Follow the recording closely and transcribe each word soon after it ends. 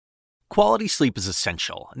Quality sleep is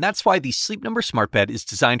essential, and that's why the Sleep Number Smart Bed is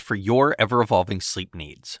designed for your ever-evolving sleep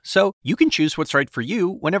needs. So you can choose what's right for you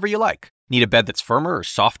whenever you like. Need a bed that's firmer or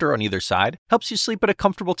softer on either side? Helps you sleep at a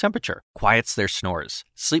comfortable temperature. Quiets their snores.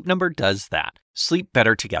 Sleep Number does that. Sleep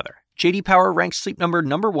better together. J.D. Power ranks Sleep Number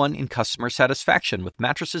 #1 in customer satisfaction with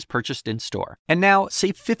mattresses purchased in-store. And now,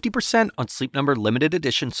 save 50% on Sleep Number limited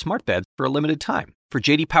edition smart beds for a limited time. For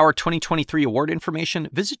J.D. Power 2023 award information,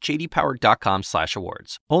 visit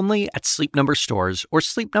jdpower.com/awards. Only at Sleep Number stores or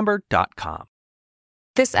sleepnumber.com.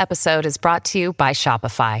 This episode is brought to you by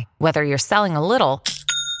Shopify. Whether you're selling a little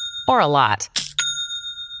or a lot,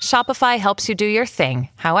 Shopify helps you do your thing,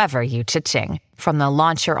 however you cha-ching. From the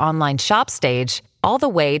launch your online shop stage, all the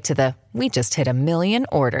way to the we just hit 1 million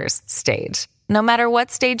orders stage. No matter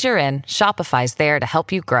what stage you're in, Shopify's there to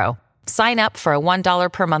help you grow. Sign up for a $1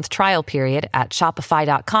 per month trial period at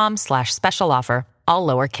shopify.com/special offer, all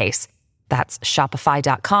lowercase. That's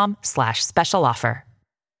shopify.com/special offer.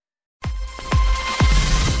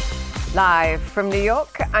 Live from New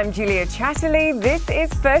York, I'm Julia Chatterley. This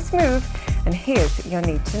is First Move, and here's your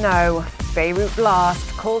need to know. Beirut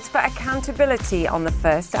blast calls for accountability on the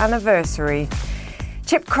first anniversary.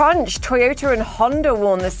 Chip crunch, Toyota and Honda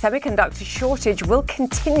warn the semiconductor shortage will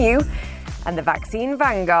continue. And the vaccine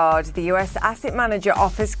vanguard, the US asset manager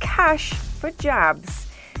offers cash for jabs.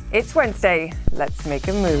 It's Wednesday. Let's make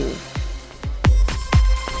a move.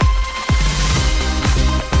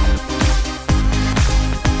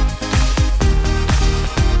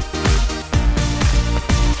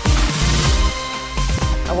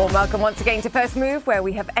 A warm welcome once again to First Move, where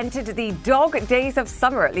we have entered the dog days of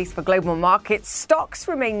summer, at least for global markets. Stocks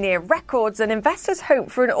remain near records, and investors hope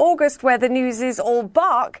for an August where the news is all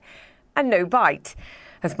bark and no bite.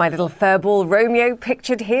 As my little furball Romeo,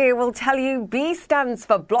 pictured here, will tell you, B stands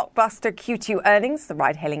for blockbuster Q2 earnings. The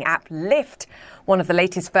ride-hailing app Lyft, one of the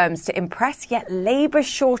latest firms to impress, yet labour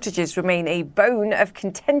shortages remain a bone of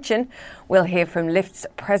contention. We'll hear from Lyft's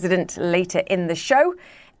president later in the show.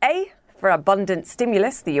 A, for abundant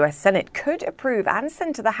stimulus, the US Senate could approve and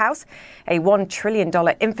send to the House a $1 trillion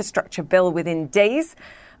infrastructure bill within days.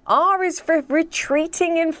 R is for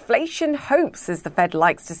retreating inflation hopes, as the Fed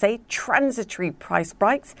likes to say, transitory price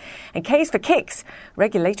spikes. And K is for kicks,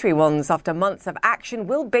 regulatory ones. After months of action,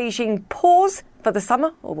 will Beijing pause for the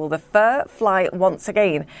summer, or will the fur fly once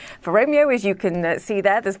again? For Romeo, as you can see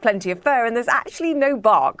there's plenty of fur, and there's actually no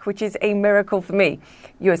bark, which is a miracle for me.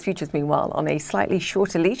 US futures, meanwhile, on a slightly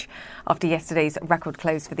shorter leash after yesterday's record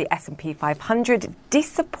close for the S&P 500.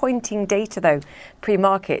 Disappointing data, though.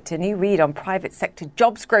 Pre-market, a new read on private sector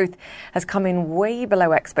jobs growth has come in way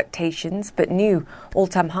below expectations, but new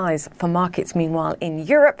all-time highs for markets, meanwhile, in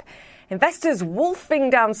Europe. Investors wolfing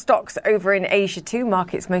down stocks over in Asia too,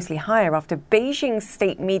 markets mostly higher after Beijing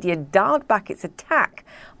state media dialed back its attack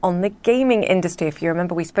on the gaming industry. If you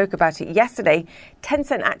remember, we spoke about it yesterday.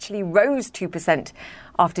 Tencent actually rose 2%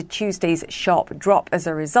 after Tuesday's sharp drop as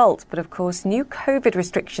a result. But of course, new COVID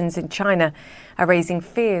restrictions in China are raising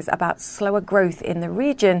fears about slower growth in the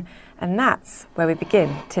region. And that's where we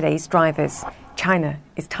begin today's drivers. China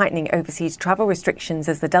is tightening overseas travel restrictions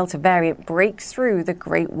as the Delta variant breaks through the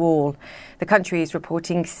Great Wall. The country is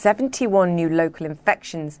reporting 71 new local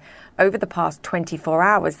infections over the past 24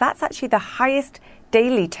 hours. That's actually the highest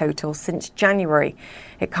daily total since January.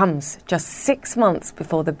 It comes just 6 months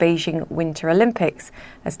before the Beijing Winter Olympics,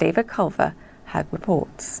 as David Culver had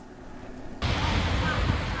reports.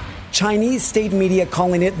 Chinese state media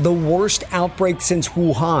calling it the worst outbreak since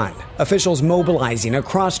Wuhan. Officials mobilizing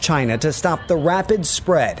across China to stop the rapid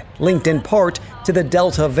spread, linked in part to the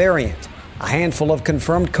Delta variant. A handful of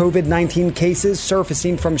confirmed COVID-19 cases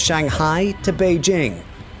surfacing from Shanghai to Beijing.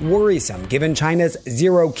 Worrisome given China's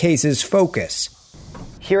zero cases focus.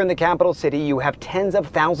 Here in the capital city, you have tens of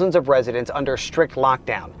thousands of residents under strict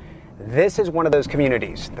lockdown. This is one of those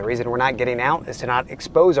communities. The reason we're not getting out is to not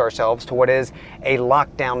expose ourselves to what is a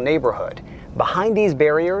lockdown neighborhood. Behind these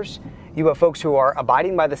barriers, you have folks who are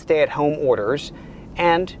abiding by the stay-at-home orders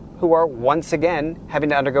and who are once again having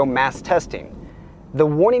to undergo mass testing. The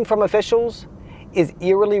warning from officials is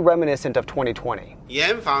eerily reminiscent of 2020.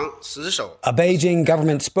 A Beijing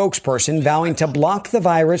government spokesperson vowing to block the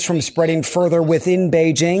virus from spreading further within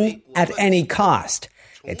Beijing at any cost.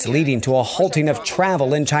 It's leading to a halting of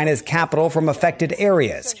travel in China's capital from affected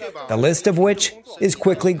areas, the list of which is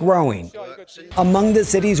quickly growing. Among the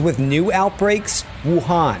cities with new outbreaks,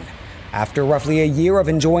 Wuhan. After roughly a year of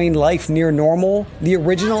enjoying life near normal, the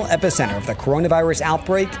original epicenter of the coronavirus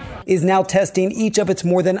outbreak is now testing each of its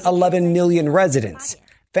more than 11 million residents.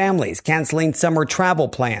 Families canceling summer travel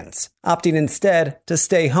plans, opting instead to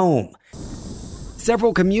stay home.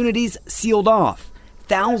 Several communities sealed off.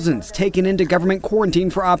 thousands taken into government quarantine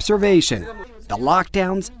for observation. The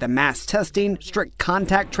lockdowns, the mass testing, strict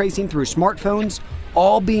contact tracing through smartphones,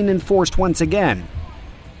 all being enforced once again.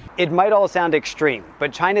 It might all sound extreme,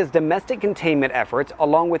 but China's domestic containment efforts,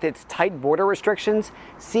 along with its tight border restrictions,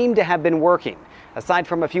 seem to have been working. Aside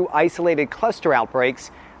from a few isolated cluster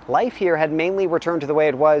outbreaks, life here had mainly returned to the way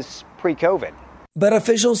it was pre-COVID. But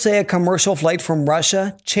officials say a commercial flight from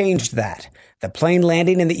Russia changed that. The plane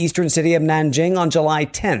landing in the eastern city of Nanjing on July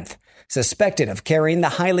 10th, suspected of carrying the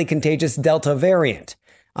highly contagious Delta variant.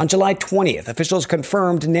 On July 20th, officials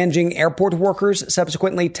confirmed Nanjing airport workers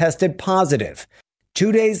subsequently tested positive.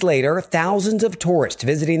 2 days later, thousands of tourists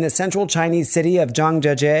visiting the central Chinese city of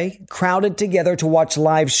Zhangjiajie crowded together to watch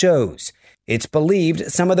live shows. It's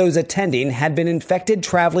believed some of those attending had been infected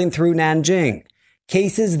traveling through Nanjing.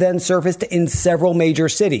 Cases then surfaced in several major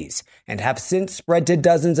cities and have since spread to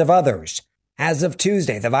dozens of others. As of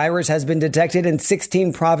Tuesday, the virus has been detected in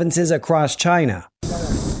 16 provinces across China.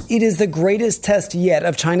 It is the greatest test yet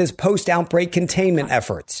of China's post-outbreak containment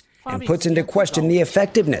efforts and puts into question the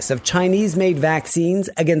effectiveness of Chinese-made vaccines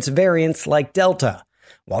against variants like Delta.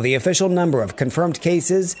 While the official number of confirmed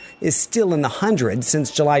cases is still in the hundreds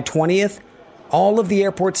since July 20th, all of the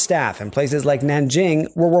airport staff in places like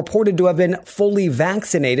Nanjing were reported to have been fully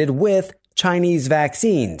vaccinated with Chinese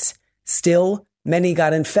vaccines. Still, many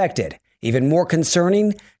got infected. Even more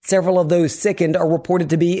concerning, several of those sickened are reported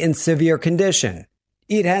to be in severe condition.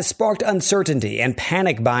 It has sparked uncertainty and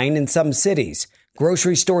panic buying in some cities.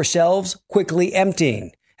 Grocery store shelves quickly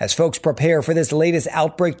emptying as folks prepare for this latest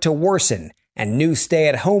outbreak to worsen and new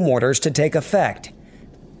stay-at-home orders to take effect.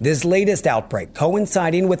 This latest outbreak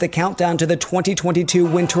coinciding with the countdown to the 2022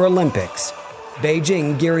 Winter Olympics.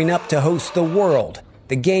 Beijing gearing up to host the World,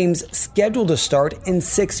 the Games scheduled to start in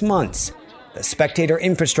 6 months. The spectator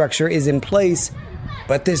infrastructure is in place,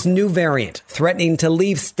 but this new variant threatening to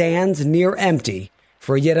leave stands near empty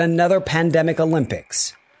for yet another pandemic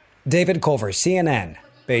Olympics. David Culver, CNN,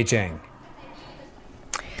 Beijing.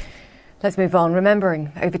 Let's move on.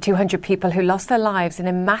 Remembering over 200 people who lost their lives in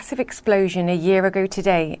a massive explosion a year ago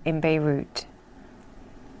today in Beirut.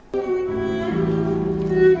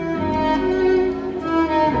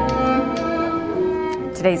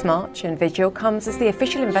 Today's march and vigil comes as the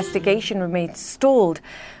official investigation remains stalled,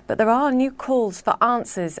 but there are new calls for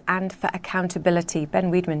answers and for accountability.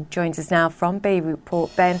 Ben Weidman joins us now from Beirut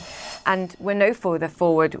Port. Ben, and we're no further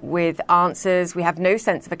forward with answers. We have no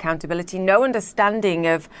sense of accountability, no understanding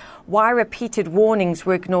of why repeated warnings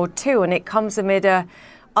were ignored too, and it comes amid a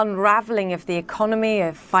unravelling of the economy,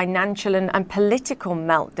 a financial and political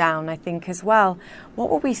meltdown, I think, as well.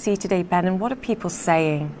 What will we see today, Ben, and what are people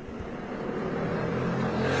saying?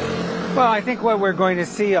 Well, I think what we're going to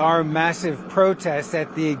see are massive protests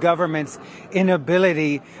at the government's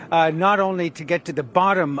inability not only to get to the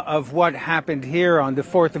bottom of what happened here on the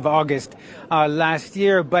 4th of August last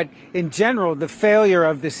year, but in general, the failure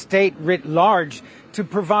of the state writ large to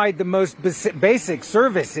provide the most basic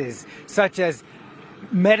services, such as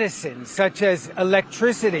medicine, such as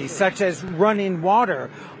electricity, such as running water,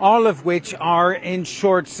 all of which are in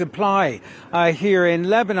short supply here in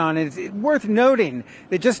Lebanon. It's worth noting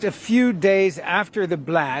that just a few days after the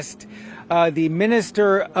blast, the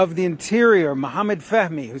Minister of the Interior, Mohammed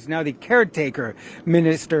Fahmy, who's now the caretaker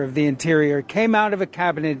Minister of the Interior, came out of a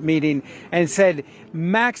cabinet meeting and said,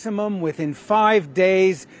 maximum within 5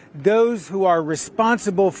 days, those who are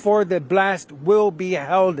responsible for the blast will be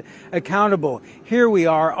held accountable. Here we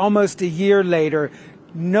are, almost a year later.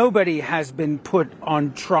 Nobody has been put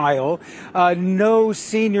on trial. No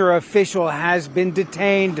senior official has been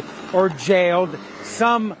detained or jailed.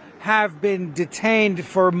 Some have been detained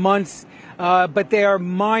for months, but they are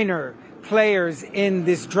minor players in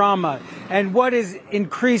this drama. And what is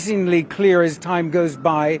increasingly clear as time goes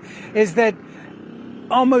by is that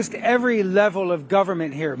almost every level of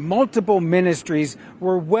government here, multiple ministries,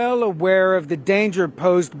 were well aware of the danger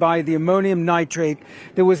posed by the ammonium nitrate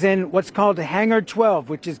that was in what's called Hangar 12,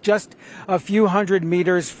 which is just a few hundred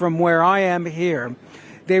meters from where I am here.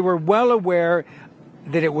 They were well aware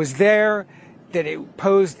that it was there, that it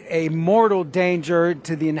posed a mortal danger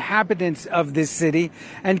to the inhabitants of this city.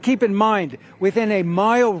 And keep in mind, within a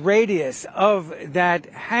mile radius of that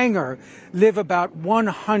hangar live about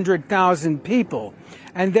 100,000 people.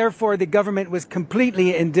 And therefore, the government was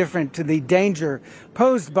completely indifferent to the danger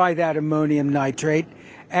posed by that ammonium nitrate.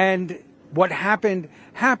 And what happened,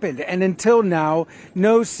 happened. And until now,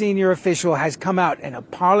 no senior official has come out and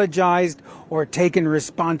apologized or taken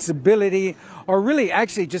responsibility or really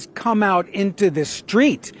actually just come out into the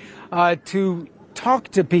street to talk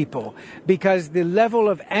to people, because the level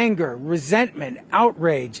of anger, resentment,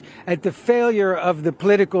 outrage at the failure of the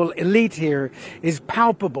political elite here is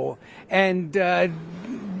palpable. And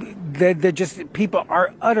they're just, people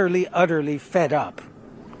are utterly fed up.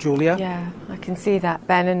 Julia? Yeah, I can see that,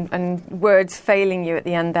 Ben, and words failing you at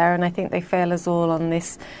the end there, and I think they fail us all on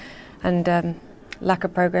this. And lack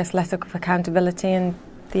of progress, less of accountability, and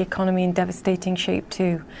the economy in devastating shape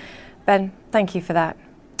too. Ben, thank you for that.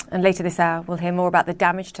 And later this hour, we'll hear more about the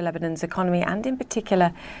damage to Lebanon's economy and in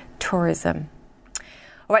particular tourism.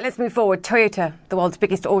 All right, let's move forward. Toyota, the world's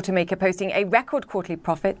biggest automaker, posting a record quarterly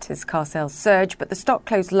profit as car sales surge, but the stock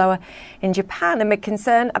closed lower in Japan amid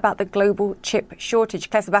concern about the global chip shortage.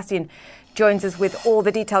 Claire Sebastian joins us with all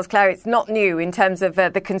the details. Claire, it's not new in terms of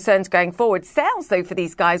the concerns going forward. Sales, though, for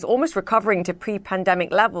these guys almost recovering to pre-pandemic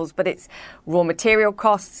levels, but it's raw material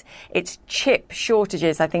costs, it's chip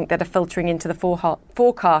shortages, I think, that are filtering into the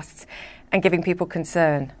forecasts and giving people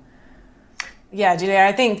concern. Yeah, Julia,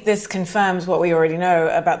 I think this confirms what we already know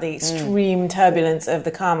about the extreme turbulence of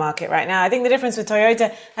the car market right now. I think the difference with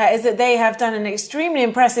Toyota is that they have done an extremely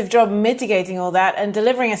impressive job mitigating all that and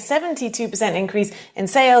delivering a 72% increase in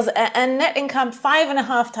sales and net income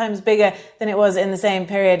 5.5 times bigger than it was in the same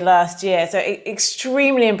period last year. So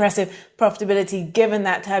extremely impressive profitability given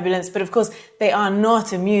that turbulence. But of course, they are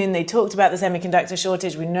not immune. They talked about the semiconductor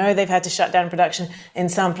shortage. We know they've had to shut down production in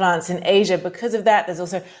some plants in Asia because of that. There's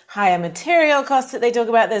also higher material costs that they talk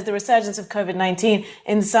about. There's the resurgence of COVID-19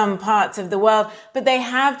 in some parts of the world. But they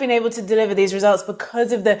have been able to deliver these results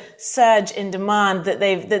because of the surge in demand that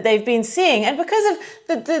they've been seeing, and because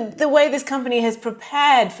of the way this company has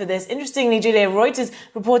prepared for this. Interestingly, Julia, Reuters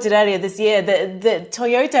reported earlier this year that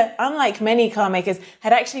Toyota, unlike many car makers,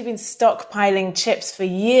 had actually been stockpiling chips for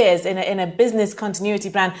years in a business continuity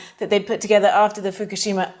plan that they put together after the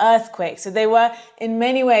Fukushima earthquake. So they were in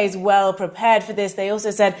many ways well prepared for this. They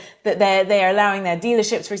also said that they are allowing their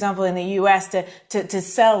dealerships, for example, in the US to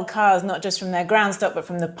sell cars not just from their ground stock but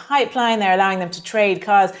from the pipeline. They're allowing them to trade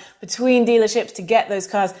cars between dealerships to get those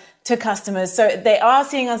cars to customers. So they are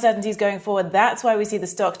seeing uncertainties going forward. That's why we see the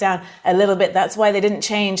stock down a little bit. That's why they didn't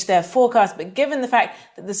change their forecast. But given the fact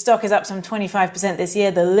that the stock is up some 25% this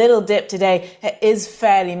year, the little dip today is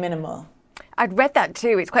fairly minimal. I'd read that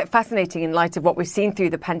too. It's quite fascinating in light of what we've seen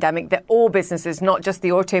through the pandemic, that all businesses, not just the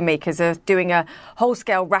automakers, are doing a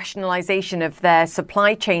whole-scale rationalisation of their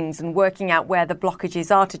supply chains and working out where the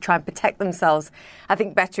blockages are to try and protect themselves, I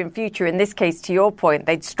think, better in future. In this case, to your point,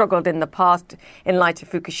 they'd struggled in the past in light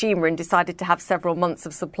of Fukushima and decided to have several months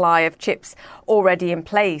of supply of chips already in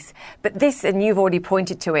place. But this, and you've already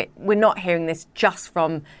pointed to it, we're not hearing this just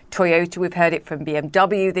from Toyota. We've heard it from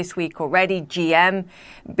BMW this week already, GM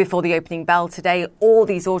before the opening bell today. All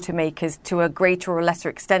these automakers, to a greater or lesser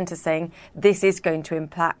extent, are saying this is going to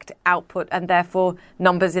impact output and therefore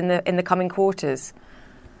numbers in the coming quarters.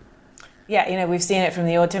 Yeah, we've seen it from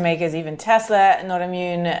the automakers, even Tesla, not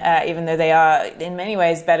immune, even though they are in many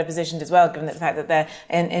ways better positioned as well, given the fact that they're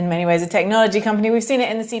in many ways a technology company. We've seen it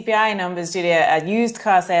in the CPI numbers, Julia, used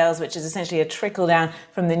car sales, which is essentially a trickle down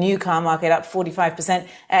from the new car market, up 45%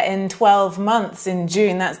 in 12 months in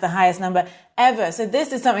June. That's the highest number ever. So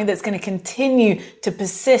this is something that's going to continue to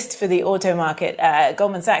persist for the auto market.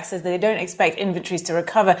 Goldman Sachs says that they don't expect inventories to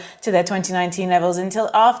recover to their 2019 levels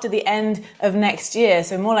until after the end of next year.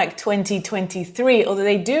 So more like 2023, although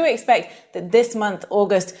they do expect that this month,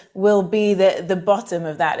 August, will be the bottom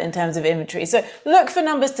of that in terms of inventory. So look for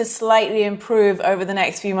numbers to slightly improve over the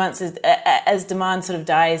next few months as demand sort of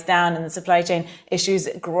dies down and the supply chain issues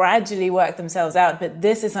gradually work themselves out. But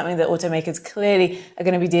this is something that automakers clearly are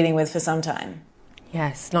going to be dealing with for some time.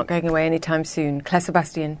 Yes, not going away anytime soon. Claire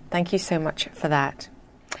Sebastian, thank you so much for that.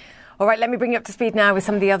 All right, let me bring you up to speed now with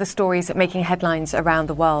some of the other stories making headlines around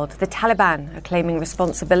the world. The Taliban are claiming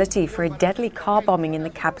responsibility for a deadly car bombing in the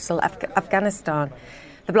capital, Afghanistan.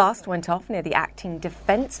 The blast went off near the acting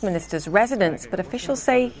defence minister's residence, but officials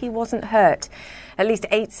say he wasn't hurt. At least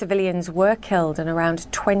 8 civilians were killed and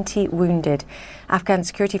around 20 wounded. Afghan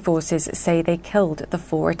security forces say they killed the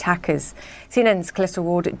 4 attackers. CNN's Clarissa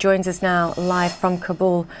Ward joins us now live from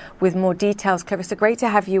Kabul with more details. Clarissa, great to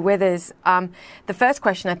have you with us. The first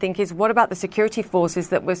question, I think, is what about the security forces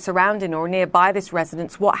that were surrounding or nearby this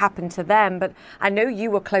residence? What happened to them? But I know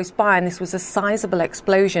you were close by and this was a sizable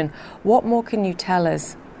explosion. What more can you tell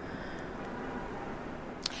us?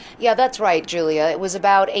 Yeah, that's right, Julia. It was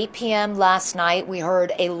about 8 p.m. last night. We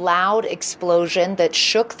heard a loud explosion that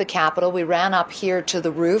shook the Capitol. We ran up here to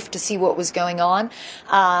the roof to see what was going on.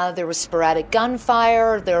 There was sporadic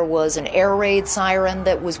gunfire. There was an air raid siren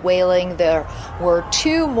that was wailing. There were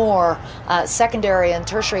two more secondary and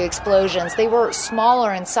tertiary explosions. They were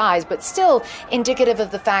smaller in size, but still indicative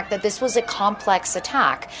of the fact that this was a complex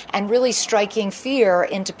attack and really striking fear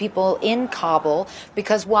into people in Kabul,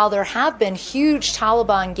 because while there have been huge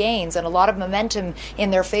Taliban gains and a lot of momentum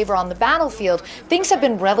in their favor on the battlefield, things have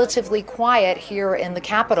been relatively quiet here in the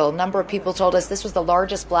capital. A number of people told us this was the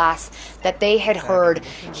largest blast that they had heard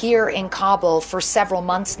here in Kabul for several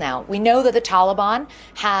months now. We know that the Taliban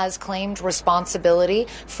has claimed responsibility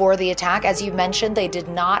for the attack. As you mentioned, they did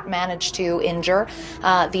not manage to injure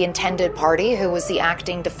the intended party, who was the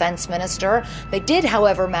acting defense minister. They did,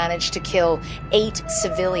 however, manage to kill 8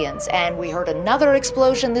 civilians. And we heard another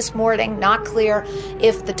explosion this morning. Not clear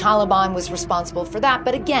if the Taliban was responsible for that.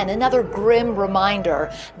 But again, another grim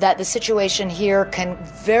reminder that the situation here can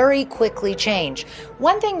very quickly change.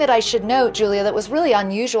 One thing that I should note, Julia, that was really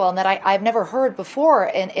unusual and that I've never heard before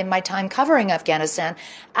in my time covering Afghanistan,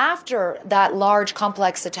 after that large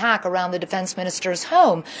complex attack around the defense minister's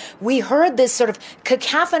home, we heard this sort of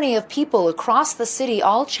cacophony of people across the city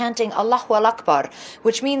all chanting Allahu Akbar,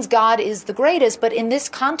 which means God is the greatest. But in this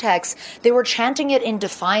context, they were chanting it in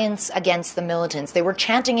defiance against the militants. They were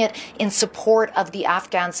chanting it in support of the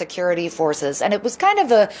Afghan security forces. And it was kind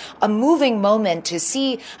of a moving moment to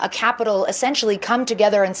see a capital essentially come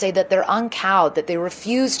together and say that they're uncowed, that they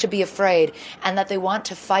refuse to be afraid, and that they want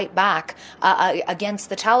to fight back against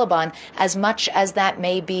the Taliban, as much as that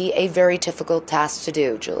may be a very difficult task to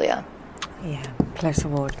do, Julia. Yeah, close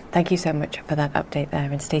award. Thank you so much for that update there,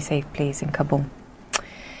 and stay safe, please, in Kabul.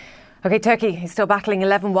 Okay, Turkey is still battling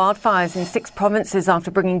 11 wildfires in 6 provinces after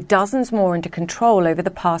bringing dozens more into control over the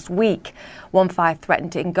past week. One fire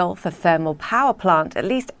threatened to engulf a thermal power plant. At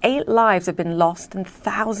least 8 lives have been lost and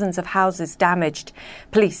thousands of houses damaged.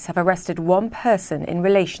 Police have arrested 1 person in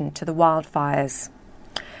relation to the wildfires.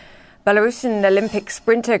 Belarusian Olympic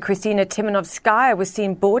sprinter Kristina Timanovskaya was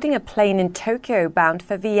seen boarding a plane in Tokyo bound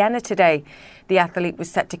for Vienna today. The athlete was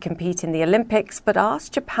set to compete in the Olympics, but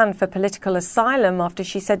asked Japan for political asylum after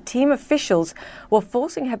she said team officials were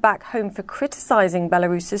forcing her back home for criticising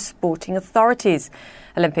Belarus's sporting authorities.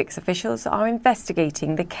 Olympics officials are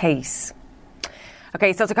investigating the case.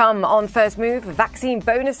 Okay, so to come on First Move, vaccine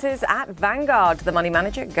bonuses at Vanguard. The money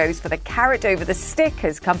manager goes for the carrot over the stick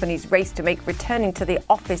as companies race to make returning to the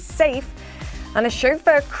office safe. And a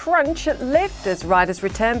chauffeur crunch at Lyft as riders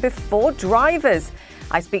return before drivers.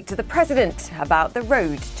 I speak to the president about the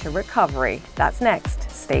road to recovery. That's next.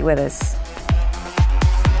 Stay with us.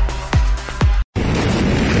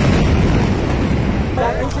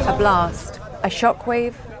 A blast, a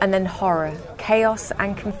shockwave, and then horror, chaos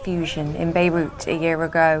and confusion in Beirut a year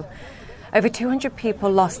ago. Over 200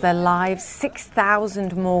 people lost their lives,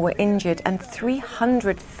 6,000 more were injured, and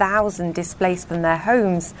 300,000 displaced from their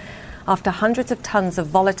homes after hundreds of tons of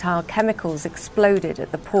volatile chemicals exploded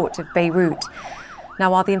at the port of Beirut. Now,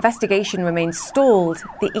 while the investigation remains stalled,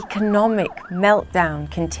 the economic meltdown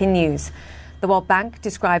continues. The World Bank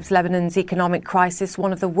describes Lebanon's economic crisis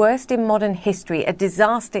one of the worst in modern history, a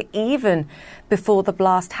disaster even before the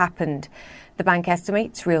blast happened. The bank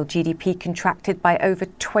estimates real GDP contracted by over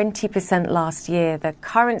 20% last year. The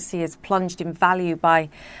currency has plunged in value by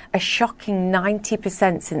a shocking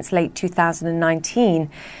 90% since late 2019.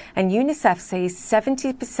 And UNICEF says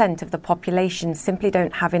 70% of the population simply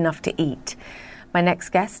don't have enough to eat. My next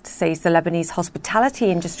guest says the Lebanese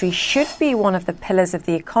hospitality industry should be one of the pillars of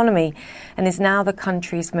the economy and is now the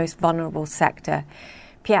country's most vulnerable sector.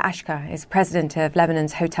 Pierre Ashkar is president of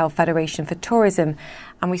Lebanon's Hotel Federation for Tourism,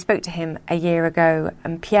 and we spoke to him a year ago.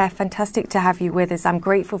 And Pierre, fantastic to have you with us. I'm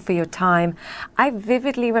grateful for your time. I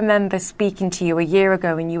vividly remember speaking to you a year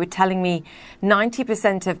ago, and you were telling me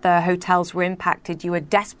 90% of the hotels were impacted. You were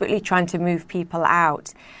desperately trying to move people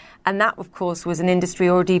out. And that, of course, was an industry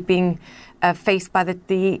already being faced by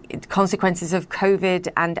the consequences of COVID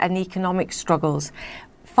and economic struggles.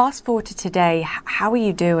 Fast forward to today, how are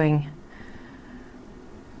you doing?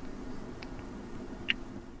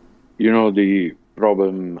 You know, the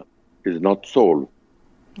problem is not solved.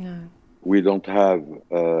 No. We don't have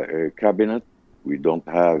a cabinet. We don't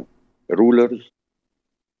have rulers.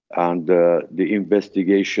 And the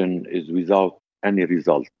investigation is without any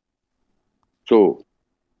result. So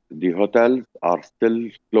the hotels are still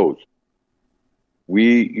closed.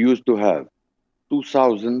 We used to have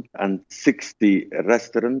 2,060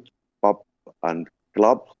 restaurants, pubs, and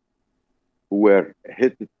clubs who were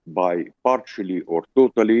hit by partially or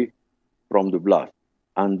totally from the blast.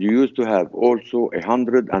 and you used to have also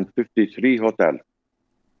 153 hotels.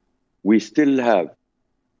 We still have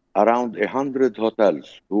around 100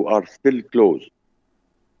 hotels who are still closed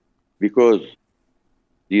because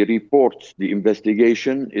the reports, the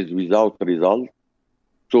investigation is without result.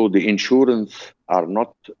 So the insurance are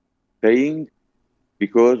not paying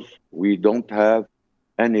because we don't have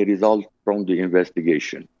any result from the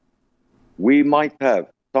investigation. We might have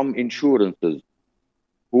some insurances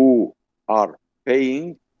who are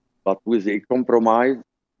paying, but with a compromise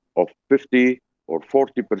of 50 or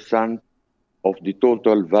 40% of the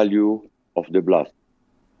total value of the blast.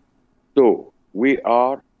 So we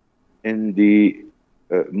are in the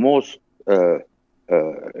most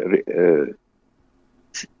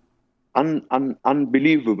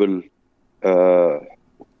unbelievable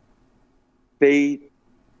state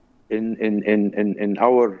in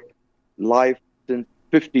our life since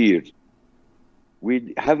 50 years.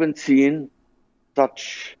 We haven't seen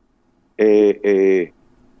such a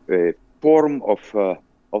form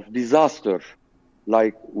of disaster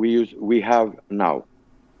like we have now.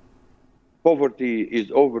 Poverty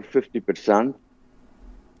is over 50%,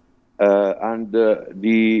 and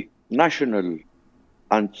the national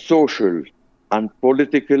and social and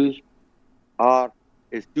political are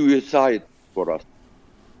a suicide for us.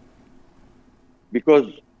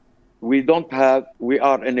 Because we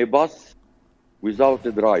are in a bus without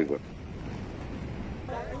a driver.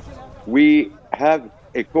 We have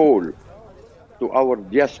a call to our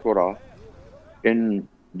diaspora in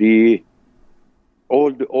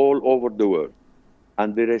all over the world.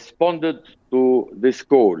 And they responded to this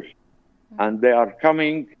call. And they are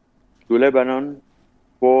coming to Lebanon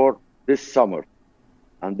for this summer.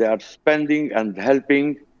 And they are spending and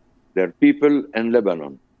helping their people in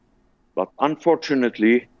Lebanon. But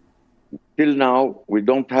unfortunately, till now, we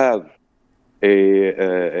don't have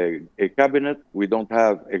a cabinet, we don't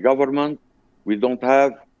have a government, we don't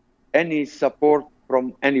have any support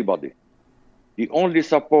from anybody. The only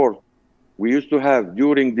support we used to have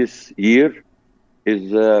during this year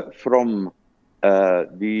is from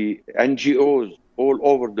the NGOs all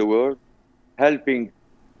over the world, helping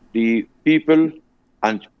the people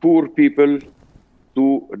and poor people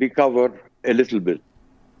to recover a little bit.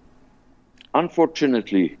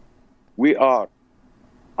 Unfortunately, we are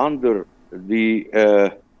under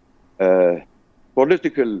the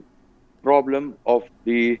political problem of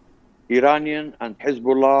the Iranian and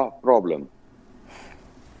Hezbollah problem.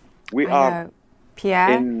 We are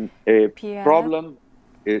Pierre, in a problem.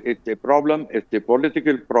 It's a problem. It's a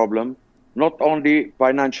political problem, not only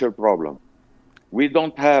financial problem. We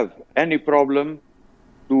don't have any problem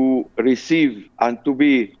to receive and to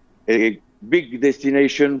be a big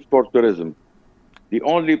destination for tourism. The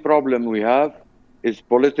only problem we have is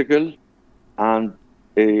political and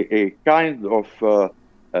a kind of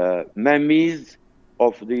memes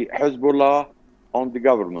of the Hezbollah on the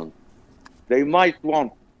government. They might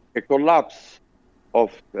want a collapse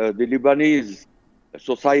of the Lebanese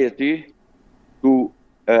society to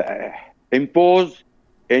impose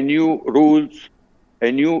a new rules,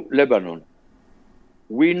 a new Lebanon.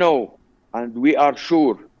 We know and we are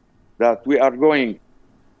sure that we are going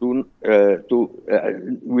we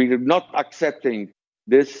are not accepting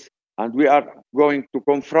this, and we are going to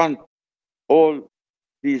confront all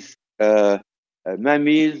these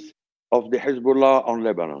memes of the Hezbollah on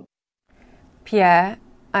Lebanon. Pierre,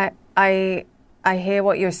 I hear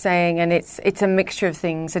what you're saying, and it's a mixture of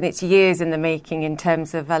things, and it's years in the making in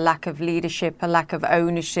terms of a lack of leadership, a lack of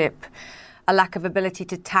ownership, a lack of ability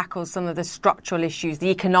to tackle some of the structural issues, the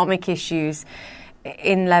economic issues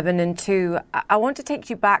in Lebanon too. I want to take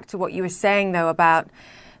you back to what you were saying, though, about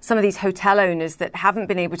some of these hotel owners that haven't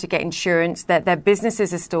been able to get insurance, that their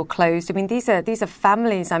businesses are still closed. I mean, these are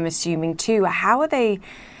families, I'm assuming, too. How are they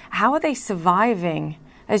surviving?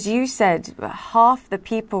 As you said, half the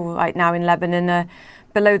people right now in Lebanon are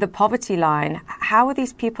below the poverty line. How are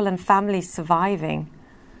these people and families surviving?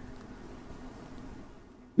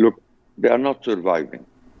 Look, they are not surviving.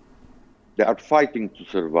 They are fighting to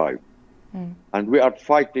survive. And we are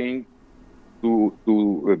fighting to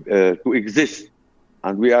exist.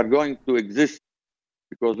 And we are going to exist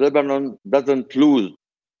because Lebanon doesn't lose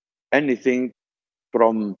anything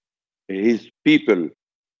from his people,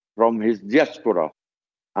 from his diaspora.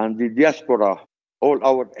 And the diaspora, all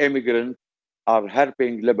our immigrants are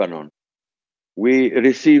helping Lebanon. We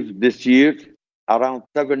received this year around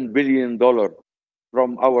 $7 billion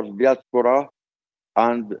from our diaspora,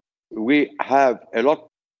 and we have a lot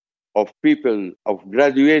of people, of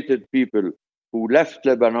graduated people who left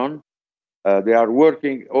Lebanon. They are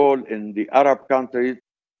working all in the Arab countries,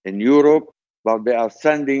 in Europe, but they are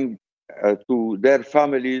sending to their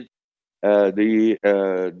families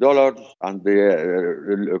the dollars and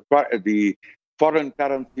the foreign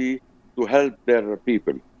currency to help their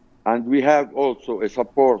people. And we have also a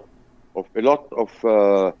support of a lot of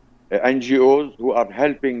NGOs who are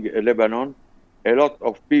helping Lebanon. A lot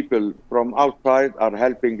of people from outside are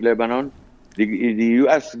helping Lebanon. The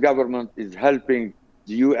U.S. government is helping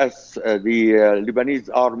the Lebanese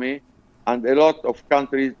army, and a lot of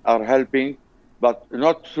countries are helping, but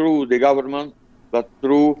not through the government, but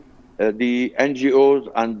through the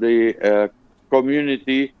NGOs and the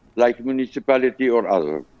community, like municipality or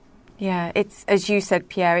others. Yeah, it's, as you said,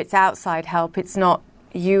 Pierre, it's outside help. It's not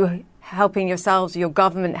you helping yourselves, your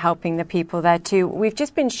government helping the people there too. We've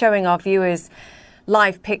just been showing our viewers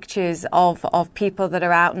live pictures of people that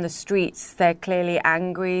are out in the streets. They're clearly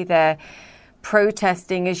angry. They're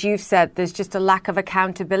protesting. As you've said, there's just a lack of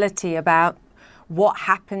accountability about what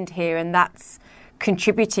happened here, and that's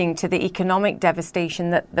contributing to the economic devastation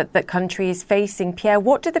that the country is facing. Pierre,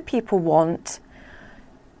 what do the people want?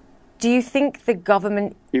 Do you think the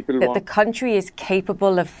government, the country is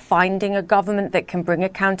capable of finding a government that can bring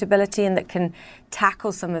accountability and that can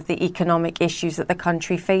tackle some of the economic issues that the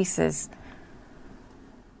country faces?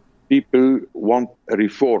 People want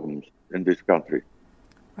reforms in this country.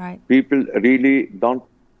 Right. People really don't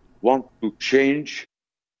want to change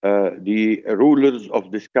the rulers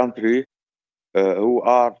of this country who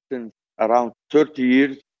are since around 30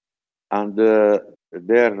 years, and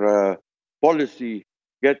their policy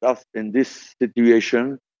get us in this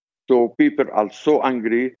situation. So people are so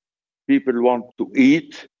angry. People want to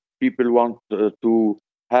eat. People want to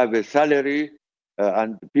have a salary,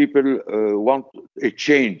 and people want a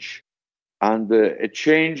change. And a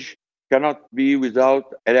change cannot be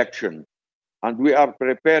without election. And we are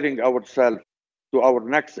preparing ourselves to our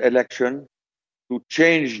next election to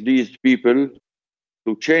change these people,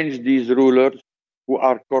 to change these rulers who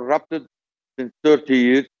are corrupted since 30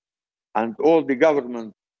 years. And all the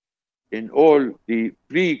governments in all the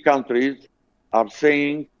free countries are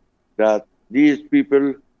saying that these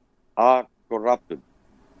people are corrupted.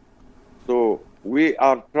 So we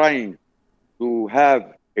are trying to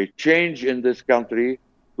have a change in this country,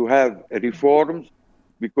 to have reforms,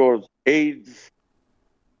 because AIDS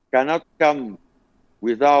cannot come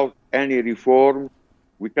without any reform.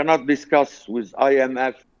 We cannot discuss with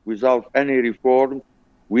IMF without any reform.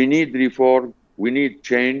 We need reform. We need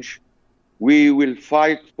change. We will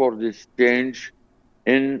fight for this change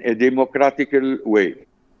in a democratic way.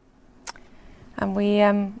 And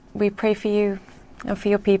we pray for you and for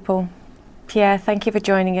your people. Pierre, thank you for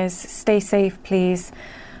joining us. Stay safe, please.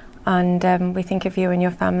 And we think of you and your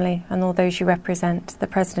family and all those you represent, the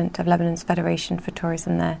President of Lebanon's Federation for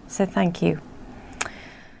Tourism there. So thank you.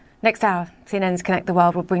 Next hour, CNN's Connect the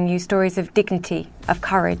World will bring you stories of dignity, of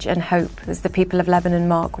courage and hope as the people of Lebanon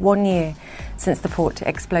mark 1 year since the port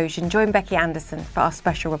explosion. Join Becky Anderson for our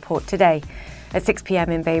special report today at 6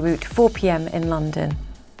 p.m. in Beirut, 4 p.m. in London.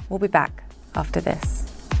 We'll be back after this.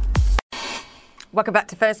 Welcome back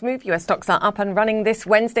to First Move. US stocks are up and running this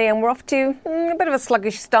Wednesday, and we're off to a bit of a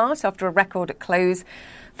sluggish start after a record close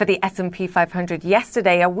for the S&P 500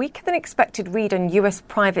 yesterday. A weaker than expected read on US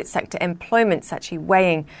private sector employment's actually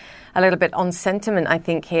weighing a little bit on sentiment, I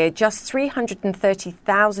think, here. Just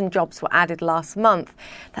 330,000 jobs were added last month.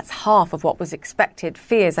 That's half of what was expected.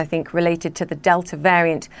 Fears, I think, related to the Delta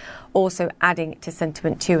variant also adding to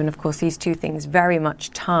sentiment too. And of course, these two things very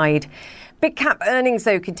much tied. Big cap earnings,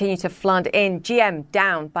 though, continue to flood in. GM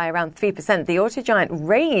down by around 3%. The auto giant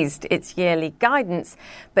raised its yearly guidance,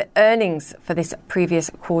 but earnings for this previous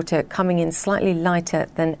quarter coming in slightly lighter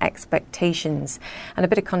than expectations. And a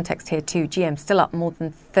bit of context here, too. GM still up more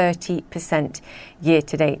than 30% year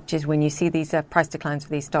to date. Just when you see these price declines for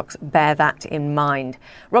these stocks, bear that in mind.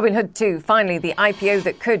 Robinhood, too. Finally, the IPO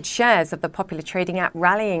that could. Shares of the popular trading app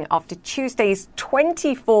rallying after Tuesday's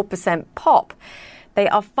 24% pop. They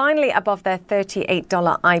are finally above their $38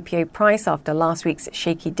 IPO price after last week's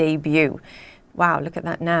shaky debut. Wow, look at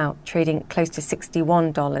that now, trading close to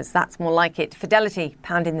 $61. That's more like it. Fidelity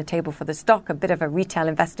pounding the table for the stock. A bit of a retail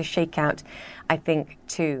investor shakeout, I think,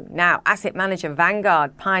 too. Now, asset manager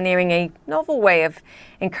Vanguard pioneering a novel way of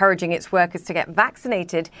encouraging its workers to get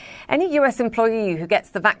vaccinated. Any US employee who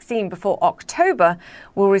gets the vaccine before October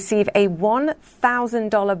will receive a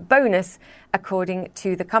 $1,000 bonus, according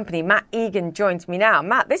to the company. Matt Egan joins me now.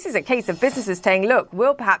 Matt, this is a case of businesses saying, look,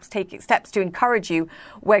 we'll perhaps take steps to encourage you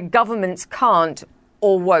where governments can't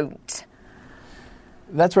or won't.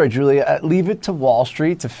 That's right, Julia. Leave it to Wall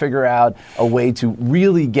Street to figure out a way to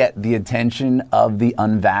really get the attention of the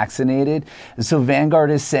unvaccinated. So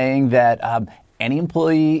Vanguard is saying that any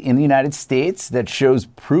employee in the United States that shows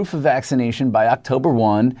proof of vaccination by October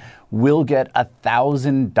 1 will get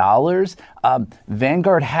 $1,000.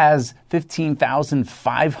 Vanguard has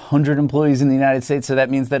 15,500 employees in the United States, so that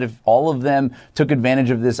means that if all of them took advantage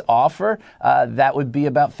of this offer, that would be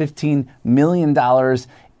about $15 million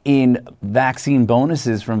in vaccine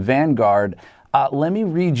bonuses from Vanguard. Let me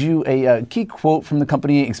read you a key quote from the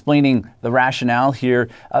company explaining the rationale here.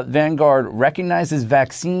 Vanguard recognizes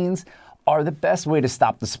vaccines are the best way to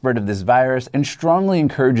stop the spread of this virus and strongly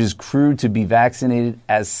encourages crew to be vaccinated.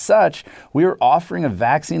 As such, we are offering a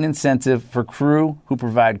vaccine incentive for crew who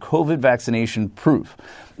provide COVID vaccination proof.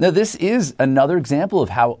 Now, this is another example of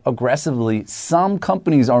how aggressively some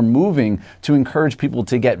companies are moving to encourage people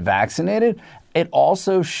to get vaccinated. It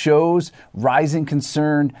also shows rising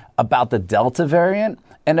concern about the Delta variant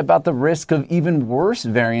and about the risk of even worse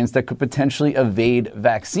variants that could potentially evade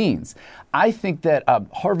vaccines. I think that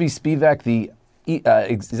Harvey Spivak, the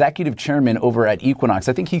executive chairman over at Equinox,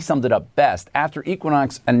 I think he summed it up best. After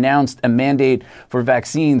Equinox announced a mandate for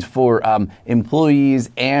vaccines for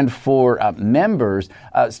employees and for members,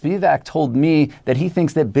 Spivak told me that he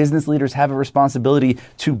thinks that business leaders have a responsibility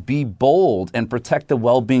to be bold and protect the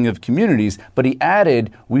well-being of communities. But he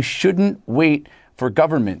added, we shouldn't wait for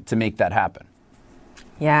government to make that happen.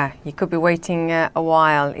 Yeah, you could be waiting a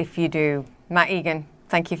while if you do. Matt Egan,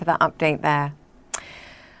 thank you for that update there.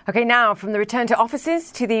 Okay, now from the return to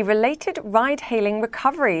offices to the related ride-hailing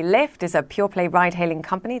recovery. Lyft is a pure-play ride-hailing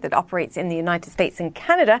company that operates in the United States and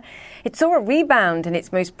Canada. It saw a rebound in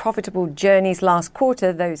its most profitable journeys last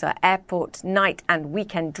quarter. Those are airport, night and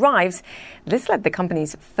weekend drives. This led the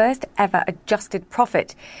company's first ever adjusted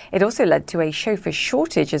profit. It also led to a chauffeur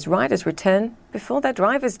shortage as riders return before their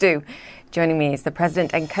drivers do. Joining me is the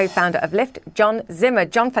president and co-founder of Lyft, John Zimmer.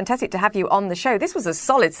 John, fantastic to have you on the show. This was a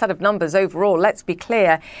solid set of numbers overall, let's be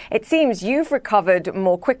clear. It seems you've recovered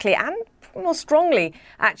more quickly and more strongly,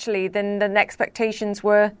 actually, than expectations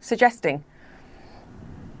were suggesting.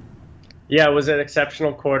 Yeah, it was an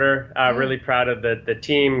exceptional quarter. Really proud of the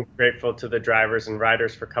team, grateful to the drivers and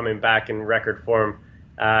riders for coming back in record form.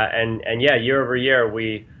 And yeah, year over year,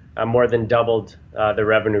 we more than doubled the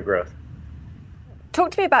revenue growth.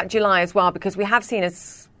 Talk to me about July as well, because we have seen a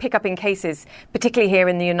pickup in cases, particularly here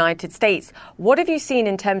in the United States. What have you seen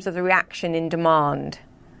in terms of the reaction in demand?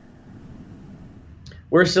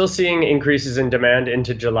 We're still seeing increases in demand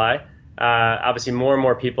into July. Obviously, more and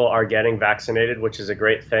more people are getting vaccinated, which is a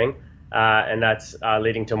great thing. And that's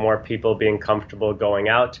leading to more people being comfortable going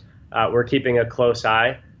out. We're keeping a close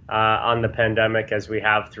eye on the pandemic as we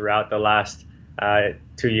have throughout the last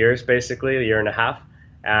 2 years, basically, a year and a half.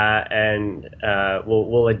 And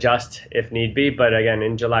we'll adjust if need be. But again,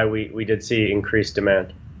 in July, we did see increased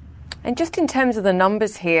demand. And just in terms of the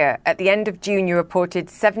numbers here, at the end of June, you reported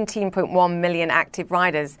 17.1 million active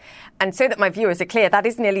riders. And so that my viewers are clear, that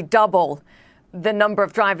is nearly double the number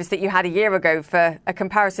of drivers that you had a year ago for a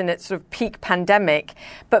comparison at sort of peak pandemic.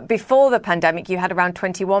 But before the pandemic, you had around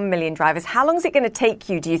 21 million drivers. How long is it going to take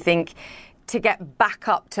you, do you think, to get back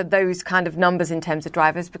up to those kind of numbers in terms of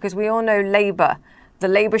drivers? Because we all know labour. The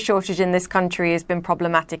labour shortage in this country has been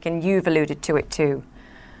problematic, and you've alluded to it too.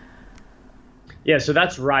 Yeah, so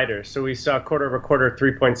that's riders. So we saw quarter over quarter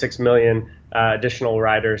 3.6 million additional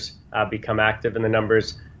riders become active, and the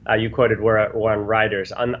numbers you quoted were on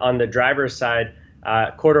riders. On the driver's side,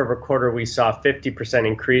 quarter over quarter, we saw 50%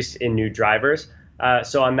 increase in new drivers.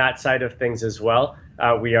 So on that side of things as well,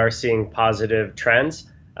 we are seeing positive trends.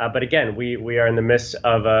 But again, we are in the midst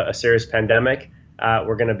of a serious pandemic.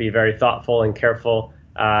 We're going to be very thoughtful and careful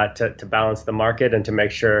to balance the market and to make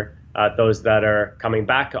sure those that are coming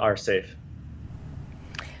back are safe.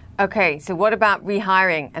 Okay, so what about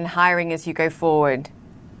rehiring and hiring as you go forward?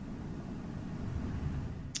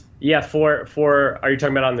 Yeah, are you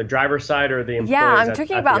talking about on the driver's side or the employees? Yeah, I'm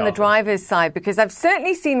talking about on the driver's side, because I've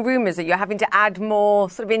certainly seen rumours that you're having to add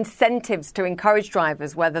more sort of incentives to encourage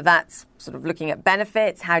drivers, whether that's sort of looking at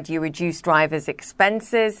benefits, how do you reduce drivers'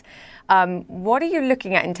 expenses? What are you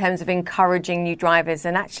looking at in terms of encouraging new drivers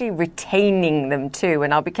and actually retaining them too?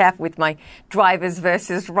 And I'll be careful with my drivers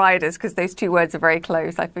versus riders, because those two words are very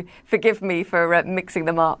close. Forgive me for mixing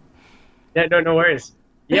them up. Yeah, no worries.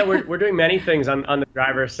 Yeah, we're doing many things on the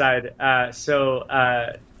driver's side. So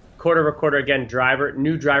quarter over quarter, again,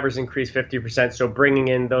 new drivers increased 50%. So bringing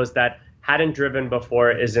in those that hadn't driven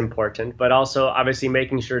before is important, but also obviously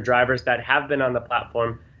making sure drivers that have been on the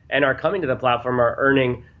platform and are coming to the platform are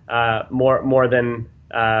earning more than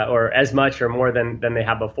or as much or more than they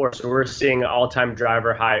have before. So we're seeing all-time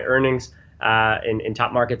driver high earnings in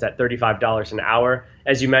top markets at $35 an hour.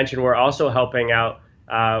 As you mentioned, we're also helping out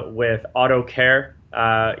with auto care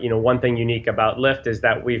one thing unique about Lyft is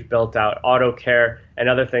that we've built out auto care and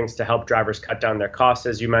other things to help drivers cut down their costs,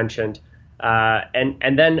 as you mentioned.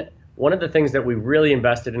 And then one of the things that we really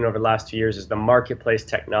invested in over the last 2 years is the marketplace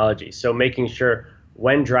technology. So making sure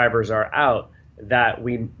when drivers are out that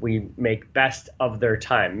we make best of their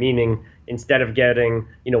time, meaning instead of getting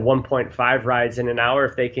 1.5 rides in an hour,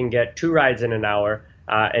 if they can get 2 rides in an hour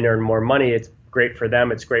and earn more money, it's great for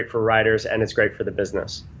them, it's great for riders, and it's great for the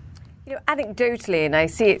business. Anecdotally, and I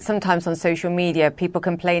see it sometimes on social media, people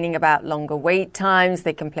complaining about longer wait times,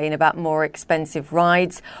 they complain about more expensive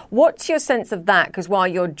rides. What's your sense of that? Because while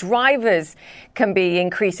your drivers can be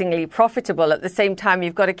increasingly profitable, at the same time,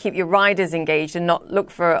 you've got to keep your riders engaged and not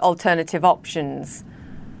look for alternative options.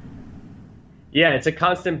 Yeah, it's a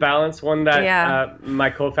constant balance, one that my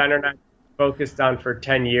co-founder and I focused on for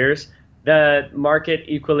 10 years. The market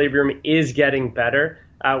equilibrium is getting better.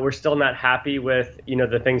 We're still not happy with,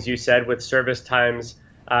 the things you said with service times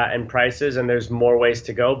and prices, and there's more ways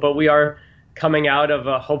to go. But we are coming out of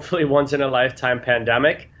a hopefully once-in-a-lifetime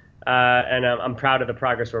pandemic, and I'm proud of the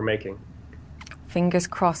progress we're making. Fingers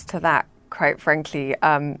crossed to that, quite frankly,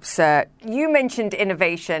 sir. You mentioned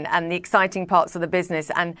innovation and the exciting parts of the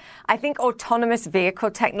business, and I think autonomous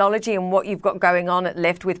vehicle technology and what you've got going on at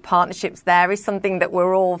Lyft with partnerships there is something that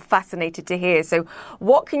we're all fascinated to hear. So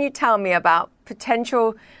what can you tell me about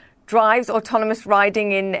potential drives, autonomous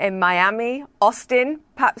riding in Miami, Austin,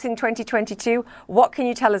 perhaps in 2022? What can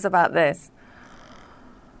you tell us about this?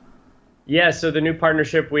 Yeah, so the new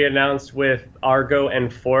partnership we announced with Argo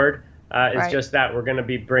and Ford is just that. We're going to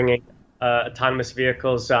be bringing autonomous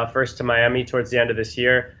vehicles first to Miami towards the end of this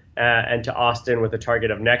year and to Austin with a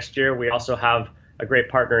target of next year. We also have a great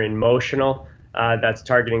partner in Motional that's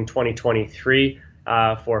targeting 2023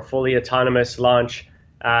 for fully autonomous launch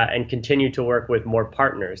and continue to work with more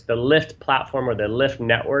partners. The Lyft platform or the Lyft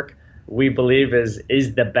network, we believe is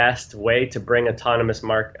the best way to bring autonomous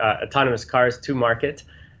cars to market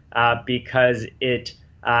because it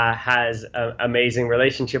has an amazing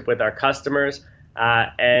relationship with our customers.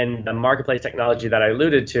 And the marketplace technology that I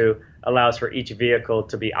alluded to allows for each vehicle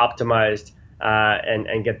to be optimized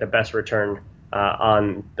and get the best return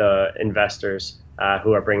on the investors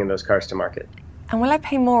who are bringing those cars to market. And will I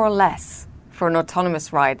pay more or less for an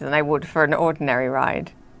autonomous ride than I would for an ordinary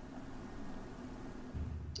ride?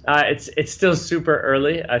 It's still super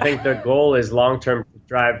early. I think the goal is long-term to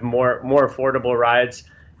drive more affordable rides.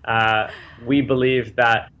 We believe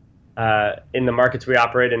that in the markets we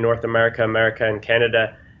operate in North America, and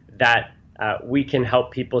Canada, that we can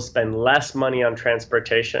help people spend less money on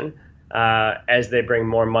transportation as they bring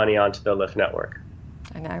more money onto the Lyft network.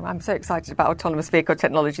 I know. I'm so excited about autonomous vehicle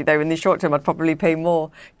technology, though. In the short term, I'd probably pay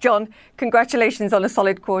more. John, congratulations on a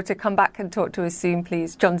solid quarter. Come back and talk to us soon,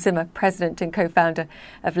 please. John Zimmer, president and co-founder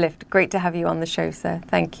of Lyft. Great to have you on the show, sir.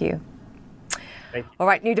 Thank you. All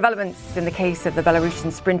right, new developments in the case of the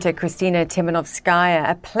Belarusian sprinter Kristina Timanovskaya.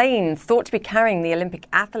 A plane thought to be carrying the Olympic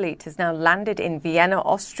athlete has now landed in Vienna,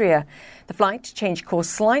 Austria. The flight changed course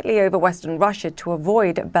slightly over Western Russia to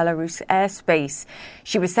avoid Belarus airspace.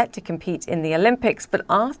 She was set to compete in the Olympics, but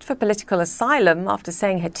asked for political asylum after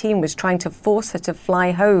saying her team was trying to force her to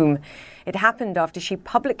fly home. It happened after she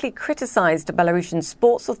publicly criticised Belarusian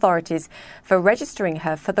sports authorities for registering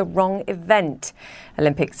her for the wrong event.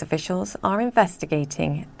 Olympics officials are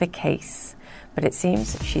investigating the case, but it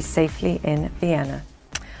seems she's safely in Vienna.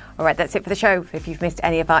 All right, that's it for the show. If you've missed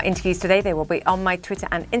any of our interviews today, they will be on my Twitter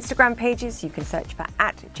and Instagram pages. You can search for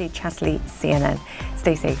 @JChatterleyCNN.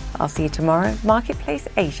 Stay safe. I'll see you tomorrow. Marketplace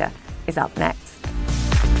Asia is up next.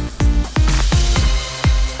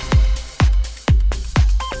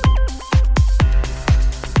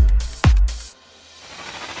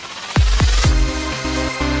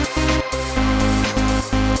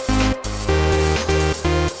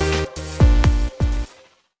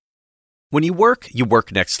 When you work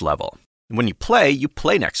next level. And when you play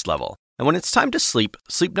next level. And when it's time to sleep,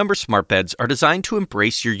 Sleep Number smart beds are designed to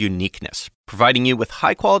embrace your uniqueness, providing you with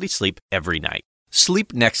high-quality sleep every night.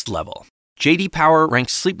 Sleep next level. J.D. Power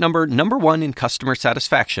ranks Sleep Number #1 in customer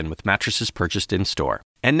satisfaction with mattresses purchased in-store.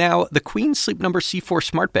 And now, the Queen Sleep Number C4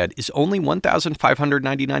 smart bed is only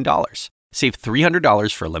 $1,599. Save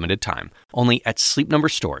 $300 for a limited time, only at Sleep Number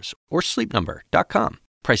stores or sleepnumber.com.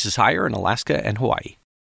 Prices higher in Alaska and Hawaii.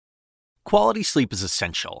 Quality sleep is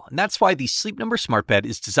essential, and that's why the Sleep Number smart bed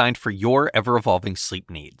is designed for your ever-evolving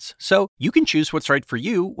sleep needs. So you can choose what's right for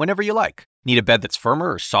you whenever you like. Need a bed that's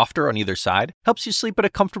firmer or softer on either side? Helps you sleep at a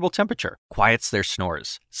comfortable temperature. Quiets their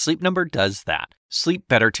snores. Sleep Number does that. Sleep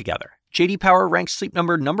better together. JD Power ranks Sleep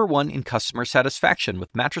Number number 1 in customer satisfaction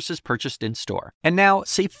with mattresses purchased in-store. And now,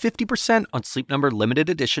 save 50% on Sleep Number limited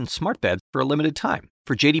edition smart beds for a limited time.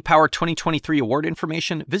 For JD Power 2023 award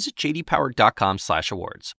information, visit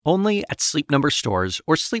jdpower.com/awards. Only at Sleep Number stores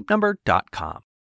or sleepnumber.com.